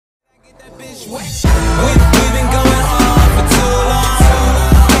We've been going on for too long.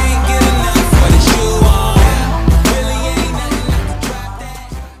 Can't get enough. What is you want? Really ain't nothing like the trap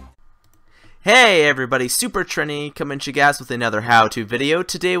that. Hey everybody, Super Trini coming to you guys with another how-to video.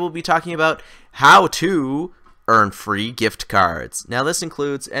 Today we'll be talking about how to earn free gift cards. Now this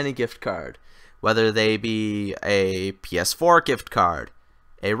includes any gift card, whether they be a PS4 gift card,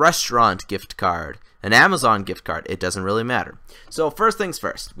 a restaurant gift card, an Amazon gift card. It doesn't really matter. So first things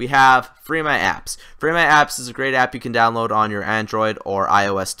first, we have Free My Apps. Free My Apps is a great app you can download on your Android or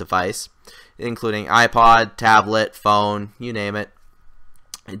iOS device, including iPod, tablet, phone, you name it.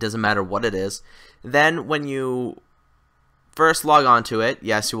 It doesn't matter what it is. Then when you first log on to it,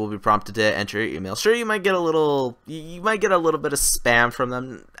 yes, you will be prompted to enter your email. Sure, you might get a little bit of spam from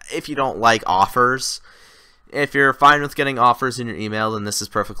them if you don't like offers. If you're fine with getting offers in your email, then this is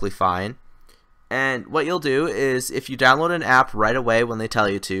perfectly fine. And what you'll do is, if you download an app right away when they tell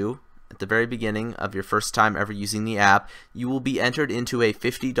you to, at the very beginning of your first time ever using the app, you will be entered into a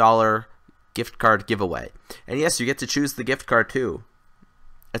 $50 gift card giveaway. And yes, you get to choose the gift card too.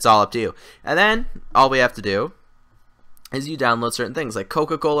 It's all up to you. And then all we have to do is you download certain things, like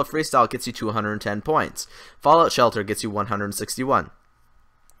Coca-Cola Freestyle gets you 210 points. Fallout Shelter gets you 161.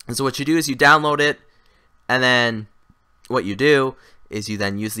 And so what you do is you download it, and then what you do is you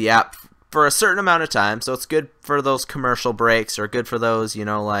then use the app for a certain amount of time. So it's good for those commercial breaks, or good for those, you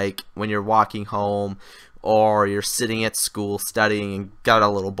know, like when you're walking home or you're sitting at school studying and got a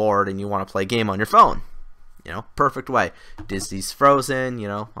little bored and you want to play a game on your phone. You know, perfect way. Disney's Frozen, you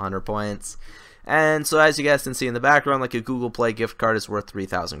know, 100 points. And so as you guys can see in the background, like a Google Play gift card is worth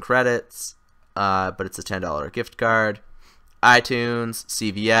 3,000 credits, but it's a $10 gift card. iTunes,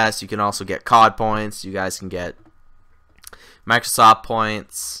 CVS, you can also get COD points. You guys can get Microsoft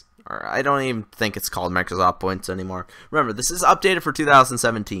points, or I don't even think it's called Microsoft points anymore. Remember, this is updated for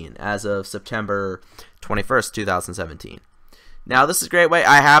 2017 as of September 21st, 2017. Now this is a great way.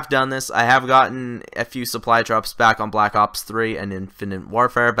 I have done this. I have gotten a few supply drops back on Black Ops 3 and Infinite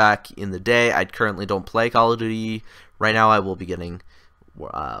Warfare back in the day. I currently don't play Call of Duty. Right now I will be getting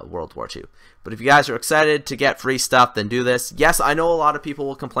World War II. But if you guys are excited to get free stuff, then do this. Yes, I know a lot of people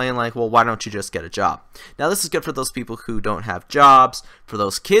will complain like, well, why don't you just get a job? Now this is good for those people who don't have jobs, for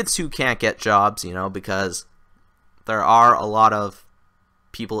those kids who can't get jobs, you know, because there are a lot of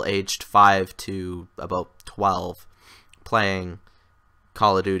people aged 5 to about 12 playing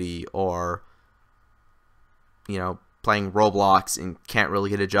Call of Duty, or, you know, playing Roblox and can't really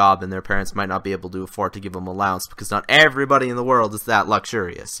get a job, and their parents might not be able to afford to give them allowance, because not everybody in the world is that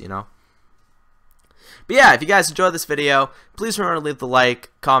luxurious, you know. But yeah, if you guys enjoyed this video, please remember to leave the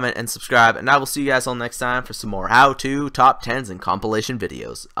like, comment, and subscribe, and I will see you guys all next time for some more how-to, top 10s, and compilation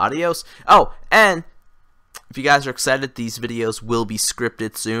videos. Adios. Oh, and if you guys are excited, these videos will be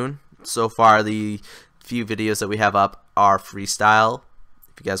scripted soon. So far, the few videos that we have up are freestyle.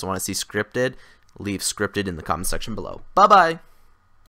 If you guys want to see scripted, leave scripted in the comment section below. Bye-bye.